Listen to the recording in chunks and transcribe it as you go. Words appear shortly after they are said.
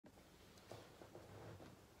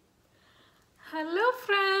Hello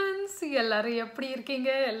friends, எல்லாரும் எப்படி இருக்கீங்க?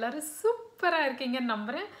 எல்லாரும் சூப்பரா இருக்கீங்கன்னு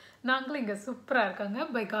நம்புறேன். நாங்களும் இங்க சூப்பரா இருக்காங்க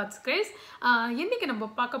by God's grace. இன்னைக்கு நம்ம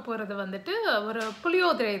பார்க்க போறது வந்துட்டு ஒரு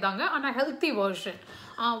புளியோதரை தாங்க, ஆனா ஹெல்த்தி வெர்ஷன்.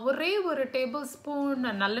 ஒரே ஒரு டேபிள் ஸ்பூன்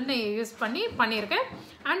நல்லெண்ணெய் யூஸ் பண்ணி பண்ணியிருக்கேன்.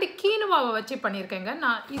 அண்ட் கீனுவாவை வச்சு பண்ணியிருக்கேங்க.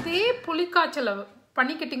 நான் இதே புளிக்காய்ச்சலை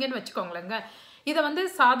பண்ணிக்கிட்டீங்கன்னு வச்சுக்கோங்களேங்க, இதை வந்து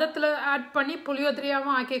சாதத்தில் ஆட் பண்ணி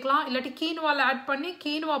புளியோதரையாகவும் ஆக்கிக்கலாம், இல்லாட்டி கீனுவாவில் ஆட் பண்ணி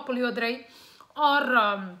கீனுவா புளியோதரை ஆர்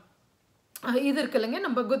இது இருக்கு இல்லைங்க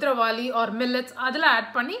நம்ம குதிரவாளி ஆர் மில்லட்ஸ் அதில் ஆட்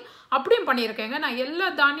பண்ணி அப்படியும் பண்ணியிருக்கேங்க. நான் எல்லா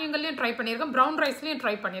தானியங்கள்லையும் ட்ரை பண்ணியிருக்கேன், ப்ரௌன் ரைஸ்லையும்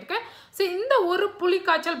ட்ரை பண்ணியிருக்கேன். ஸோ இந்த ஒரு புளி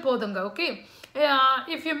காய்ச்சல் போதுங்க. Okay,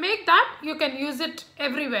 if you make that you can use it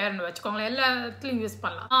எவ்ரிவேர்னு வச்சுக்கோங்களேன், எல்லா இடத்துலையும் யூஸ்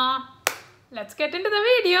பண்ணலாம். Let's get into the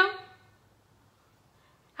video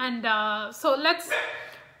and so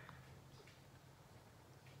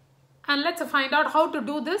let's find out how to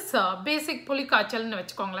do this basic puli kaachalnu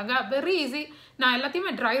vechukonglenga. Very easy. Na ellathiyume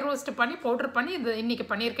dry roast panni powder panni idu inniki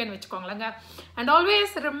pannirken vechukonglenga. And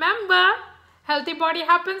always remember, healthy body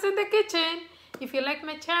happens in the kitchen. If you like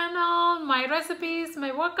my channel, my recipes,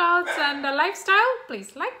 my workouts and lifestyle,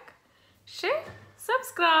 please like, share,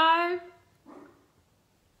 subscribe.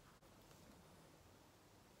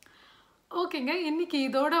 ஓகேங்க, இன்னைக்கு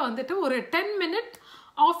இதோட வந்துட்டு ஒரு 10-minute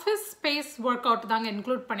office space work out தாங்க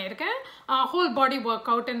include பண்ணியிருக்கேன். Whole body work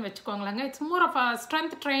அவுட்னு வச்சுக்கோங்களேங்க. It's more of a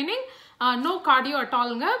strength training, no cardio at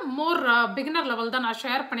ஆல்ங்க. More beginner level தான் நான்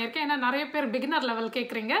share பண்ணியிருக்கேன், ஏன்னா நிறைய பேர் பிகினர் லெவல்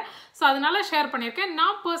கேட்குறீங்க. ஸோ அதனால ஷேர் பண்ணியிருக்கேன்.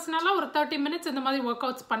 நான் பர்சனலாக ஒரு 30 minutes இந்த மாதிரி ஒர்க்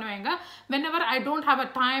அவுட்ஸ் பண்ணுவேங்க. whenever I don't have a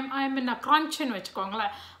time, I am in a crunchன்னு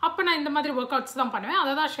வச்சுக்கோங்களேன், அப்போ நான் இந்த மாதிரி ஒர்க் அவுட்ஸ் தான் பண்ணுவேன்.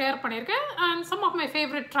 அதை தான் ஷேர் பண்ணியிருக்கேன். And some of my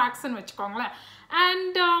favourite ட்ராக்ஸ்ன்னு வச்சுக்கோங்களேன்.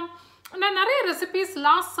 அண்ட் நான் நிறைய recipes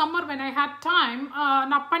last summer when I had time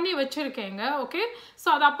நான் பண்ணி வச்சுருக்கேங்க. ஓகே, ஸோ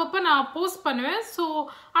அது அப்பப்போ நான் போஸ்ட் பண்ணுவேன். ஸோ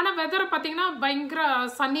ஆனால் வெதரை பார்த்தீங்கன்னா பயங்கர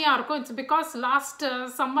சன்னியாக இருக்கும். இட்ஸ் பிகாஸ் லாஸ்ட்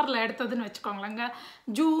சம்மரில் எடுத்ததுன்னு வச்சுக்கோங்களேங்க,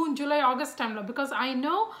 ஜூன் ஜூலை ஆகஸ்ட் டைமில். பிகாஸ் ஐ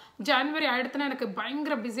நோ ஜான்வரி ஆகிடுத்துனா எனக்கு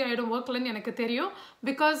பயங்கர பிஸி ஆகிடும் ஒர்க்லன்னு எனக்கு தெரியும்.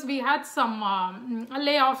 Because we had some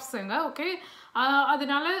Leh ஆஃப்ஸுங்க. Okay,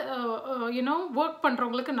 அதனால யூனோ ஒர்க்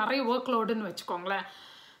பண்ணுறவங்களுக்கு நிறைய ஒர்க் லோடுன்னு வச்சுக்கோங்களேன்.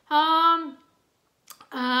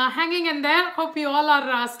 Hanging in there. Hope you all are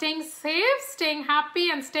staying safe, staying happy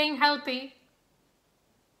and staying healthy.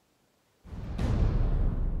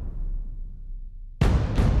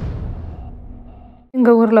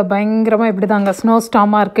 எங்கள் ஊரில் பயங்கரமாக இப்படி தாங்க ஸ்னோ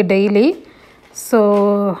ஸ்டாமாக இருக்குது டெய்லி. ஸோ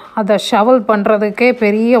அதை ஷவல் பண்ணுறதுக்கே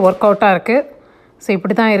பெரிய ஒர்க் அவுட்டாக இருக்குது. ஸோ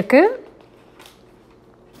இப்படி தான் இருக்குது.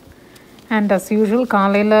 அண்ட் அஸ் யூஷுவல்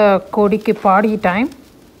காலையில் கோடிக்கு பாடி டைம்.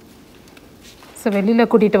 ஸோ வெளியில்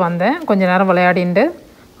கூட்டிகிட்டு வந்தேன், கொஞ்சம் நேரம் விளையாடிண்டு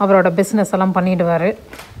அவரோட பிஸ்னஸ் எல்லாம் பண்ணிவிடுவார்.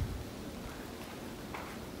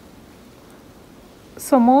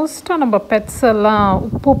 ஸோ மோஸ்ட்டாக நம்ம பெட்ஸ் எல்லாம்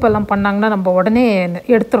உப்பெல்லாம் பண்ணாங்கன்னா நம்ம உடனே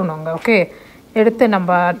எடுத்துடணுங்க. ஓகே, எடுத்து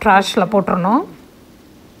நம்ம ட்ராஷில் போட்டுடணும்.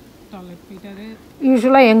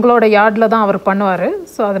 யூஸ்வலாக எங்களோட யார்டில் தான் அவர் பண்ணுவார்.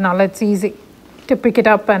 ஸோ அதனால் it's easy to big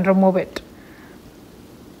it up and remove it.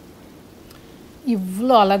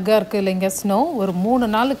 இவ்வளோ அழகாக இருக்குது இல்லைங்க ஸ்னோ. ஒரு 3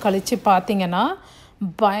 நாள் கழித்து பார்த்தீங்கன்னா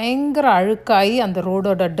பயங்கர அழுக்காகி அந்த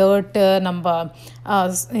ரோடோட டர்ட்டு, நம்ம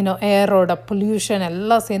யூனோ ஏரோட பொல்யூஷன்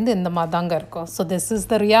எல்லாம் சேர்ந்து இந்த மாதிரி தாங்க இருக்கும். So this is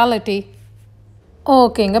the reality.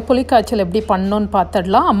 ஓகேங்க, புளிக்காய்ச்சல் எப்படி பண்ணணுன்னு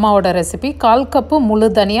பார்த்துடலாம். அம்மாவோட ரெசிபி. 1/4 கப்பு முழு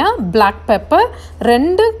தனியா, பிளாக் பெப்பர்,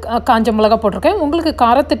 2 காஞ்ச மிளகா போட்டிருக்கேன். உங்களுக்கு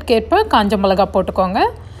காரத்துக்கு ஏற்ப காஞ்ச மிளகா போட்டுக்கோங்க.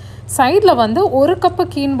 சைடில் வந்து 1 கப்பு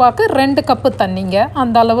கீன்வாக்கு 2 கப்பு தண்ணிங்க,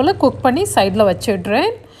 அந்த அளவில் குக் பண்ணி சைடில்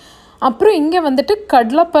வச்சிடுறேன். அப்புறம் இங்கே வந்துட்டு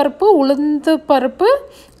கடலைப்பருப்பு, உளுந்து பருப்பு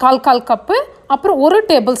 1/4 கப்பு, அப்புறம் 1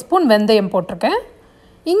 டேபிள் ஸ்பூன் வெந்தயம் போட்டிருக்கேன்.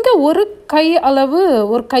 இங்கே 1 கை அளவு,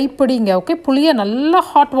 1 கைப்பிடிங்க. ஓகே, புளியை நல்லா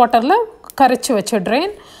ஹாட் வாட்டரில் கரைச்சி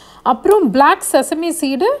வச்சிடுறேன். அப்புறம் பிளாக் செசமி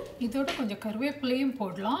சீடு, இதோட கொஞ்சம் கருவேப்பிலையும்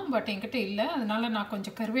போடலாம், பட் என்கிட்ட இல்லை, அதனால் நான்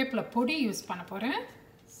கொஞ்சம் கருவேப்பிலை பொடி யூஸ் பண்ண போகிறேன்.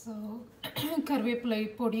 ஸோ கருவேப்பிலை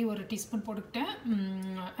பொடி 1 டீஸ்பூன் போட்டுக்கிட்டேன்.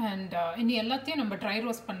 அண்ட் இனி எல்லாத்தையும் நம்ம ட்ரை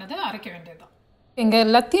ரோஸ்ட் பண்ணதை அரைக்க வேண்டியது தான். எங்கள்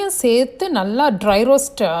எல்லாத்தையும் சேர்த்து நல்லா ட்ரை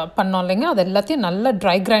ரோஸ்ட் பண்ணோம் இல்லைங்க, அது எல்லாத்தையும் நல்லா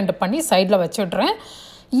ட்ரை கிரைண்ட் பண்ணி சைடில் வச்சுடுறேன்.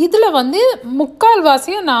 இதில் வந்து 3/4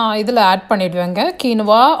 வாசியை நான் இதில் ஆட் பண்ணிவிடுவேங்க.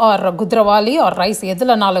 கீனுவா ஆர் குதிரவாளி ஆர் ரைஸ்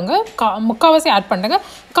எதுலனாலுங்க 3/4 வாசி ஆட் பண்ணுங்க.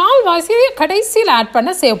 1/4 வாசியை கடைசியில் ஆட்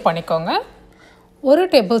பண்ண சேவ் பண்ணிக்கோங்க. 1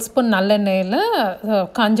 டேபிள் ஸ்பூன் நல்லெண்ணெயில்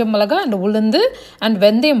காஞ்ச மிளகா அண்ட் உளுந்து அண்ட்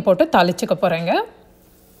வெந்தயம் போட்டு தாளிச்சுக்க போகிறேங்க.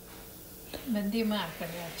 வெந்தயமாக ஆட்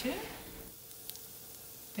பண்ணியாச்சு.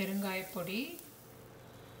 பெருங்காயப்பொடி,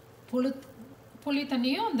 புளி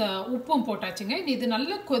தண்ணியும் அந்த உப்பும் போட்டாச்சுங்க. இது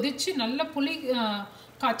நல்லா கொதித்து நல்ல புளி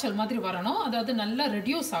காய்ச்சல் மாதிரி வரணும், அதாவது நல்லா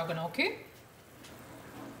ரெடியூஸ் ஆகணும். ஓகே,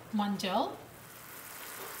 மஞ்சள்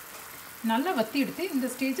நல்லா வற்றி எடுத்து இந்த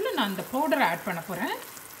ஸ்டேஜில் நான் இந்த பவுடரை ஆட் பண்ண போகிறேன்.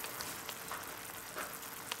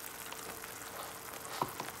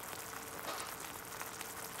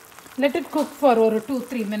 லெட் இட் குக் ஃபார் ஒரு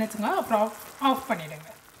 2-3 மினிட்ஸுங்க. அப்புறம் ஆஃப் பண்ணிவிடுங்க.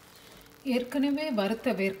 ஏற்கனவே வறுத்த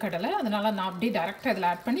வேர்க்கடலை, அதனால் நான் அப்படியே டேரெக்டாக இதில்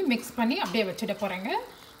ஆட் பண்ணி மிக்ஸ் பண்ணி அப்படியே வச்சுட போகிறேங்க.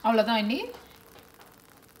 அவ்வளோதான். இனி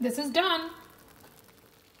திஸ் இஸ் டன்.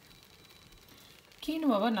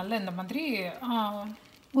 கீனுவாவை நல்லா இந்த மாதிரி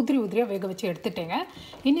உதிரியாக வேக வச்சு எடுத்துட்டேங்க.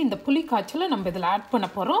 இனி இந்த புளி காய்ச்சலை நம்ம இதில் ஆட் பண்ண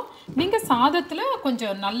போகிறோம். நீங்கள் சாதத்தில்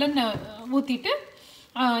கொஞ்சம் நல்லெண்ணெய் ஊற்றிட்டு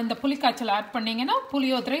இந்த புளி காய்ச்சலை ஆட் பண்ணிங்கன்னா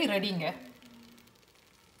புளியோதரை ரெடிங்க.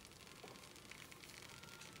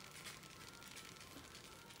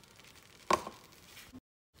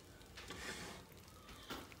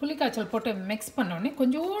 புளி காய்ச்சல் போட்டு மிக்ஸ் பண்ணோடனே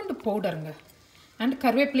கொஞ்சோண்டு பவுடருங்க அண்ட்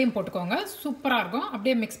கருவேப்பிலையும் போட்டுக்கோங்க. சூப்பராக இருக்கும்.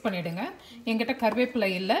 அப்படியே மிக்ஸ் பண்ணிவிடுங்க. என்கிட்ட கருவேப்பிலை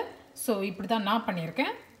இல்லை, ஸோ இப்படி தான் நான்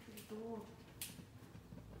பண்ணியிருக்கேன்.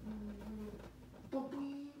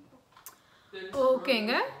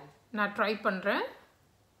 ஓகேங்க, நான் ட்ரை பண்ணுறேன்.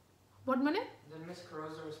 What minute? Did Miss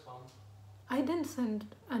Carosa respond? I didn't send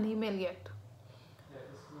an email yet. Yeah,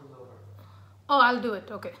 this moves over. Oh, I'll do it.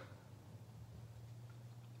 Okay.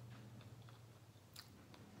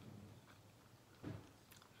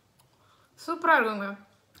 சூப்பராக இருக்குங்க.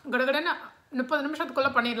 கடகடன்னு 30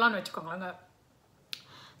 நிமிஷத்துக்குள்ளே பண்ணிடலான்னு வச்சுக்கோங்களேங்க.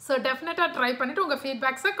 ஸோ டெஃபினட்டாக ட்ரை பண்ணிவிட்டு உங்கள்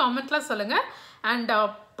ஃபீட்பேக்ஸை காமெண்ட்டில் சொல்லுங்கள். அண்ட்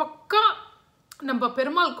பக்கா நம்ம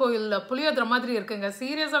பெருமாள் கோயிலில் புளியோதரை மாதிரி இருக்குங்க.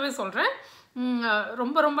 சீரியஸாகவே சொல்கிறேன்.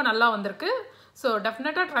 ரொம்ப ரொம்ப நல்லா வந்திருக்கு. ஸோ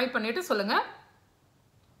டெஃபினட்டாக ட்ரை பண்ணிவிட்டு சொல்லுங்கள்.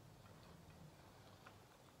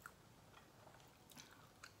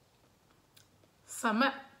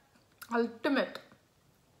 செம ultimate.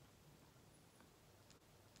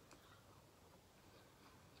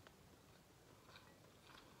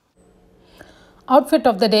 Outfit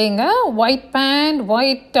of the dayங்க, white pant,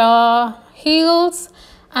 white heels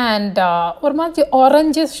and ஒரு மாதிரி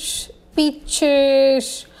orangish peachish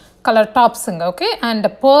color topsங்க. Okay, and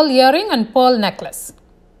pearl earring and pearl necklace.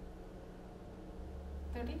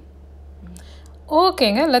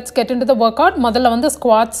 ஓகேங்க, let's get into the work out. முதல்ல வந்து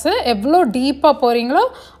ஸ்குவாட்ஸு எவ்வளோ டீப்பாக போகிறீங்களோ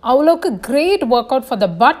அவ்வளோக்கு great work out for the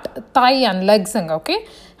but, Thai and லெக்ஸுங்க. Okay,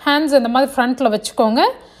 hands இந்த மாதிரி ஃப்ரண்ட்டில் வச்சுக்கோங்க.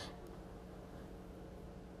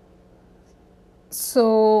 So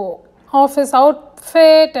office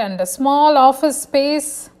outfit and small office space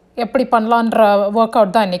எப்படி பண்ணலான்ற ஒர்க்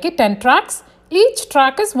அவுட் தான் இன்றைக்கி. 10 tracks. Each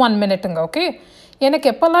track is 1 minute. Okay, எனக்கு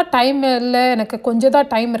எப்போல்லாம் டைம் இல்லை, எனக்கு கொஞ்சம்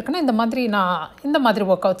தான் டைம் இருக்குன்னா இந்த மாதிரி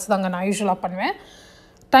ஒர்க் அவுட்ஸ் தாங்க நான் யூஸ்வலாக பண்ணுவேன்.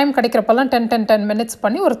 டைம் கிடைக்கிறப்பெல்லாம் 10 minutes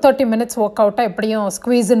பண்ணி ஒரு 30 minutes ஒர்க் அவுட்டாக எப்படியும்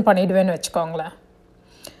ஸ்குவீஸின் பண்ணிவிடுவேன்னு வச்சுக்கோங்களேன்.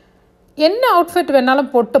 என்ன அவுட்ஃபிட் வேணாலும்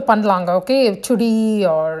போட்டு பண்ணலாங்க. Okay, chudi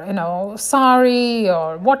R sorry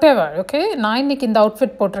R what ever. Okay, நான் இன்றைக்கி இந்த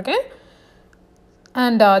அவுட்ஃபிட் போட்டிருக்கேன்.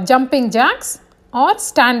 And jumping Jacks are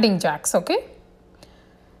standing Jacks. Okay,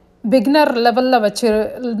 beginner லெவலில்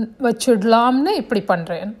வச்சிடலாம்னு இப்படி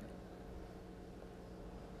பண்ணுறேன்.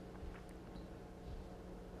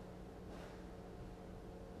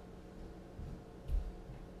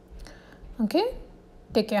 Okay,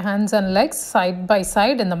 take your hands and legs side by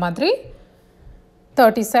side இந்த மாதிரி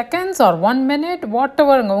 30 seconds or 1 minute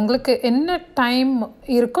whatever உங்களுக்கு என்ன டைம்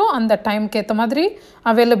இருக்கோ அந்த டைம்க்கு ஏற்ற மாதிரி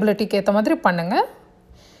அவைலபிலிட்டிக்கு ஏற்ற மாதிரி பண்ணுங்கள்.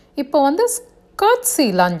 இப்போ வந்து ஸ்கர்ட்ஸி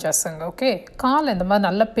லஞ்சஸ்ங்க. ஓகே, கால் இந்த மாதிரி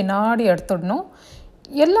நல்லா பின்னாடி எடுத்துடணும்.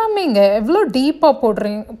 எல்லாமே இங்கே எவ்வளோ டீப்பாக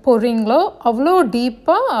போடுறீங்களோ அவ்வளோ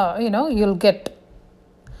டீப்பாக you'll get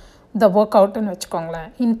the workoutன்னு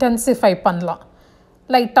வச்சுக்கோங்களேன். இன்டென்சிஃபை பண்ணலாம்.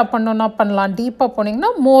 லைட்டாக பண்ணோன்னா பண்ணலாம், டீப்பாக போனீங்கன்னா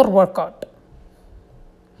more work out.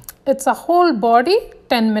 It's a whole body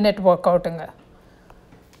 10 minute work அவுட்டுங்க.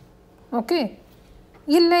 Okay,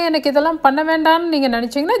 இல்லை எனக்கு இதெல்லாம் பண்ண வேண்டாம்னு நீங்கள்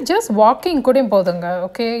நினச்சிங்கன்னா ஜஸ்ட் வாக்கிங் கூட போதுங்க.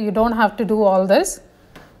 Okay, you don't have to two all this.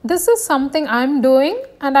 This is something I am doing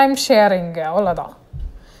and I am sharing. அவ்வளோதான்.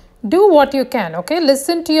 Two what you can. Okay,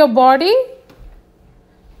 listen to your body.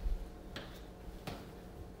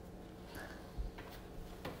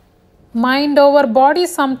 Mind over body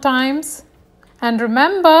sometimes. And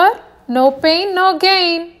remember, no pain, no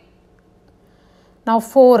gain. Now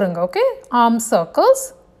 4ங்க. Okay, arm circles.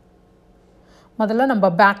 முதல்ல நம்ம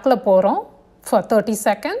பேக்கில் போகிறோம் for 30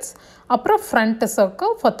 seconds. அப்புறம் front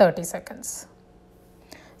circle for 30 seconds.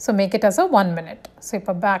 So make it as a 1 minute. So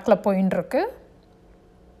இப்போ பேக்கில் போயின்னு இருக்கு.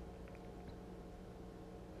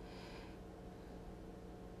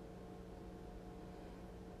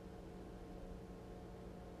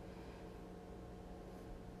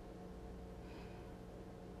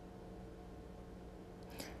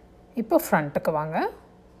 இப்போ ஃப்ரண்ட்டுக்கு வாங்க.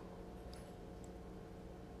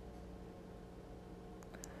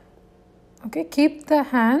 Okay, keep the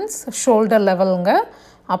hands shoulder லெவலுங்க.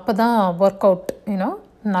 அப்போ தான் ஒர்க் அவுட்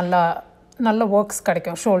நல்ல ஒர்க்ஸ்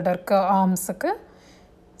கிடைக்கும் ஷோல்டருக்கு, ஆர்ம்ஸுக்கு.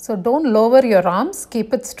 So don't lower your arms,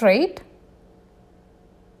 keep it straight.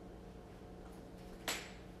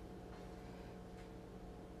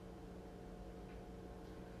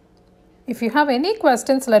 If you have any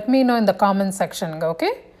questions, let me know in the comment section,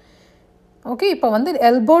 okay? Okay, இப்போ வந்து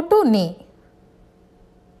elbow to knee.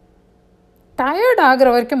 Tired ஆகிற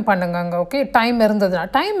வரைக்கும் பண்ணுங்க, okay? Time இருந்ததுனா.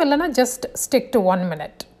 Time இல்லைனா just stick to 1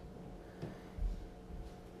 minute.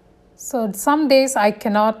 So some days I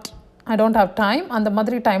don't have time. அந்த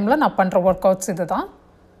மாதிரி டைமில் நான் பண்ணுற ஒர்க் அவுட்ஸ் இது தான்.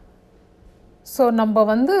 ஸோ நம்ம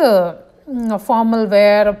வந்து ஃபார்மல்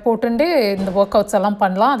வேர் போட்டுண்டே இந்த ஒர்க் அவுட்ஸ் எல்லாம்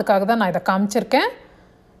பண்ணலாம். அதுக்காக தான் நான் இதை காமிச்சிருக்கேன்.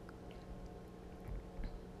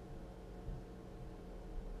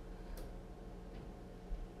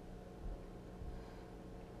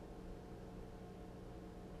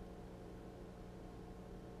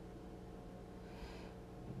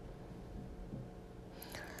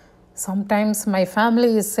 Sometimes my family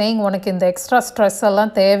is saying உனக்கு இந்த எக்ஸ்ட்ரா ஸ்ட்ரெஸ்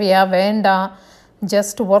எல்லாம் தேவையா வேண்டாம்,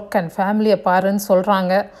 ஜஸ்ட் ஒர்க் அண்ட் ஃபேமிலியை பாருன்னு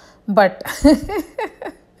சொல்கிறாங்க. But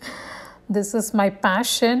this is my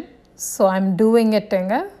passion, so I am doing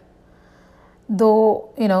இட்டுங்க. தோ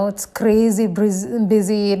இட்ஸ் கிரேசி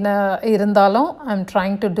பிஸின்னு இருந்தாலும் I am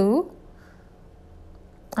trying to two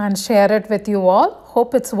and share it with you all.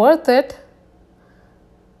 Hope it's worth it.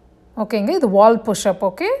 ஓகேங்க, இது வால் புஷ்அப்.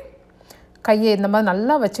 ஓகே, கையை இந்த மாதிரி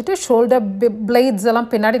நல்லா வச்சுட்டு ஷோல்டர் பிளேட்ஸ் எல்லாம்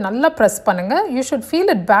பின்னாடி நல்லா ப்ரெஸ் பண்ணுங்கள். You should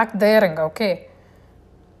feel it back தேருங்க. Okay,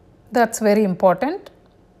 that's very important.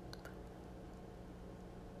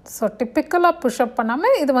 So டிப்பிக்கலாக push-up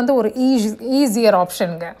பண்ணாமல் இது வந்து ஒரு ஈஸியர்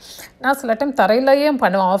ஆப்ஷனுங்க. நான் சில டைம் தரையிலையே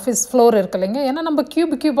பண்ணுவேன். ஆஃபீஸ் ஃப்ளோர் இருக்கு இல்லைங்க, ஏன்னா நம்ம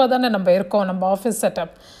க்யூபாக தானே நம்ம இருக்கோம், நம்ம ஆஃபீஸ்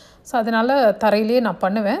செட்டப். ஸோ அதனால் தரையிலேயே நான்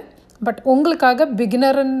பண்ணுவேன். பட் உங்களுக்காக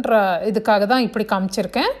பிகினருன்ற இதுக்காக தான் இப்படி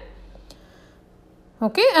காமிச்சிருக்கேன்.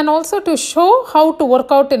 Okay, and also to show how to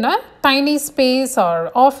work out in a tiny space or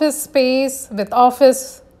office space with office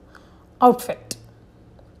outfit.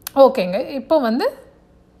 ஓகேங்க, இப்போ வந்து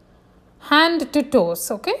hand to toes.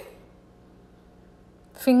 Okay,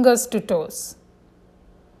 fingers to toes.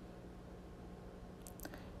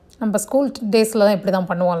 நம்ம ஸ்கூல் டேஸில் தான் இப்படி தான்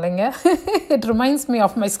பண்ணுவோம் இல்லைங்க. It reminds me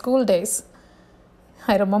of my school days.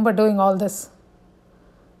 I remember doing all this.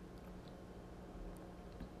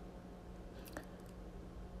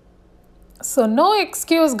 So no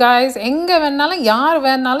excuse guys. எங்கே வேணாலும் யார்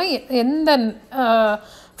வேணாலும் எந்த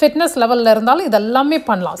ஃபிட்னஸ் லெவலில் இருந்தாலும் இதெல்லாமே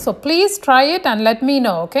பண்ணலாம். So please try it and let me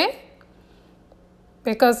no. Okay,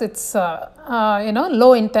 because it's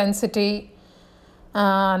low intensity,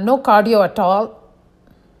 no cardio at all,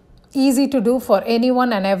 easy to two for any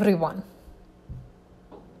one and every one.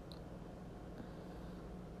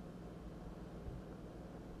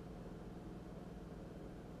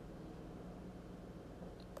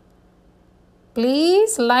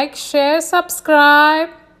 Please like, share,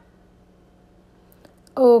 subscribe.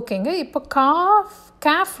 ஓகேங்க, இப்போ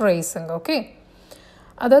cafe ரைஸுங்க. Okay,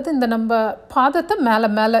 அதாவது இந்த நம்ம பாதத்தை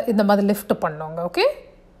மேலே இந்த மாதிரி lift பண்ணோங்க. Okay,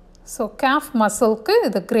 so cafe மசில்க்கு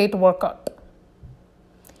இது great work out.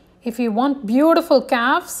 If you want beautiful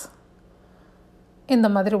கேஃப்ஸ் இந்த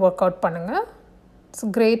மாதிரி ஒர்க் அவுட் பண்ணுங்கள்.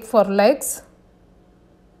 It's great for Lex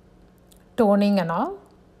toning and all.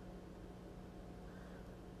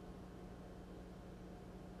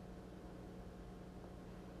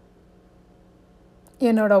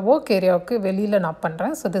 என்னோட ஒர்க் ஏரியாவுக்கு வெளியில் நான்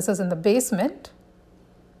பண்ணுறேன். So this is in the basement.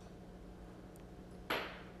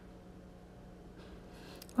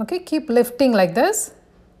 Okay, keep lifting like this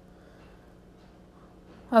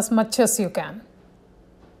as much as you can.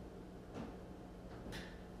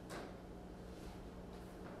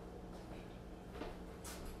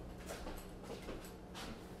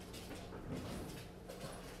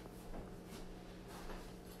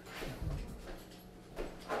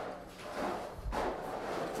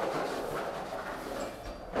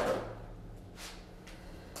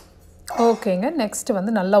 ஓகேங்க, next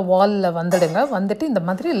வந்து நல்லா வாலில் வந்துடுங்க. வந்துட்டு இந்த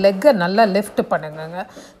மாதிரி லெக்கை நல்லா லிஃப்ட் பண்ணுங்க.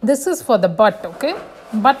 This is for the but. Okay,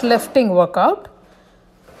 but lifting work out.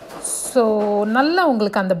 So நல்லா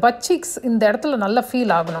உங்களுக்கு அந்த பட் சீக்ஸ் இந்த இடத்துல நல்லா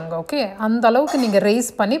ஃபீல் ஆகணுங்க. ஓகே, அந்த அளவுக்கு நீங்கள்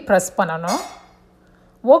ரைஸ் பண்ணி ப்ரெஸ் பண்ணணும்.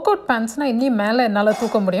 ஒர்க் அவுட் பேண்ட்ஸ்னால் இன்னும் மேலே என்னால்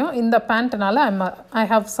தூக்க முடியும். இந்த பேண்ட்னால I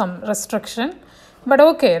have some restriction. But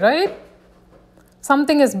okay, right,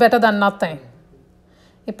 something is better than nothing.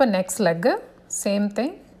 இப்போ next leg same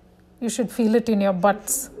thing. You should feel it in your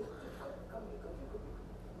butts.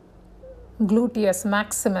 Gluteus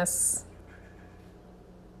maximus.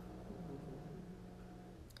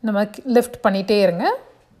 நம்ம லிஃப்ட் பண்ணிகிட்டே இருங்க.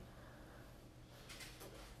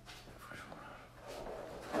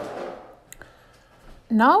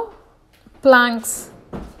 Now planks.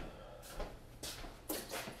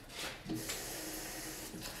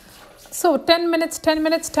 So 10 minutes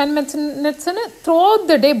throughout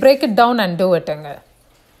the day, break it down and do it.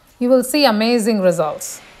 You will see amazing results.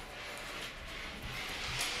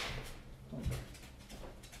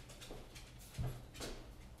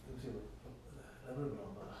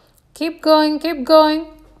 Keep going, keep going.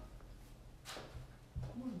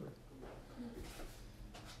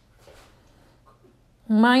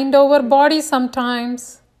 Mind over body sometimes.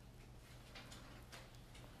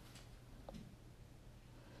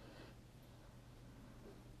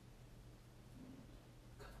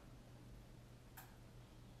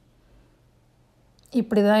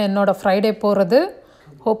 இப்படி தான் என்னோட Friday போகிறது.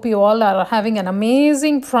 Hope you all are having an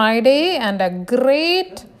amazing Friday and a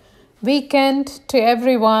great weekend to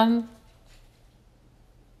everyone.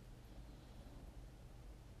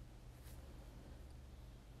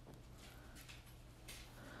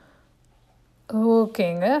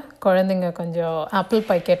 ஓகேங்க, குழந்தைங்க கொஞ்சம் apple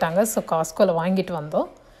pie கேட்டாங்க. So காஸ்கோவில் வாங்கிட்டு வந்தோம்.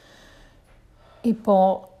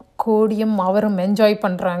 இப்போது கோடியும் அவரும் என்ஜாய்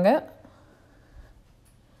பண்ணுறாங்க.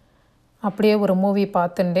 அப்படியே ஒரு மூவி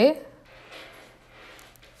பார்த்துட்டே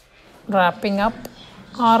wrapping up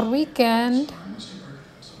our weekend.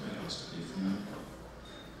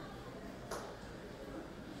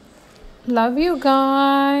 Love you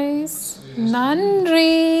guys.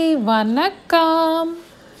 நன்றி, வணக்கம்.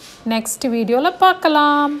 நெக்ஸ்ட் வீடியோவில்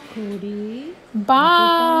பார்க்கலாம்.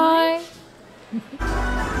 பாய்.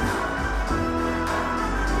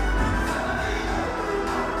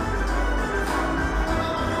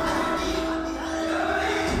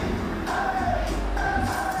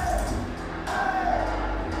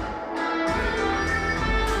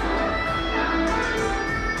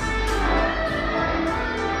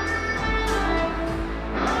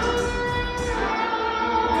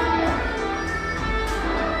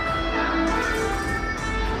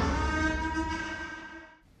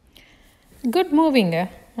 Good மூவிங்க,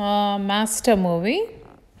 master movie.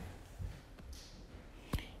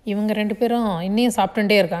 இவங்க ரெண்டு பேரும் இன்னும்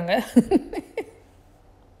சாப்பிட்டுட்டே இருக்காங்க.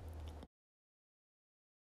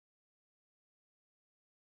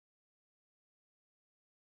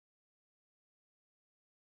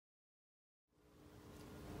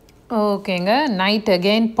 ஓகேங்க, நைட்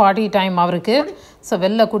அகெயின் பார்ட்டி டைம் அவருக்கு. ஸோ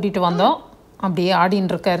வெளில கூட்டிகிட்டு வந்தோம். அப்படியே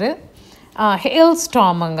ஆடின்னு இருக்காரு. ஹேல்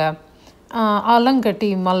ஸ்டாமுங்க, ஆலங்கட்டி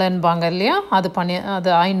மலைன்பாங்க இல்லையா, அது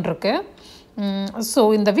ஆயின்ருக்கு. ஸோ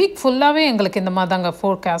இந்த வீக் ஃபுல்லாகவே எங்களுக்கு இந்த மாதிரி தாங்க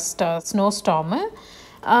ஃபோர்காஸ்ட் ஸ்னோ ஸ்டாமு.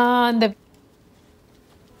 இந்த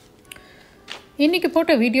இன்றைக்கி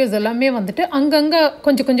போட்ட வீடியோஸ் எல்லாமே வந்துட்டு அங்கங்கே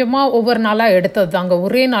கொஞ்சம் கொஞ்சமாக ஒவ்வொரு நாளாக எடுத்தது தாங்க,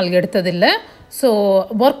 ஒரே நாள் எடுத்ததில்லை. ஸோ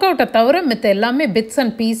ஒர்க் அவுட்டை தவிர மித்த எல்லாமே bits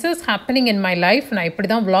and pieces happening in my life. நான் இப்படி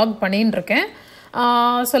தான் vlog பண்ணின்னு இருக்கேன்.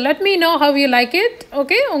 So let me know how you like it.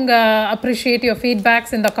 Okay, appreciate your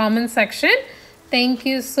feedbacks in the comment section. Thank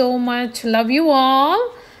you so much. Love you all.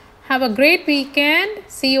 Have a great weekend.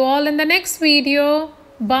 See you all in the next video.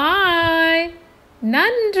 Bye.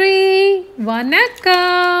 Nandri.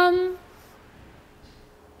 Vanakkam.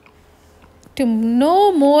 To know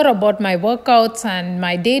more about my workouts and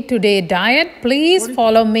my day-to-day diet, please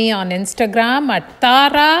follow me on Instagram at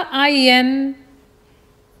Thara Aiyan.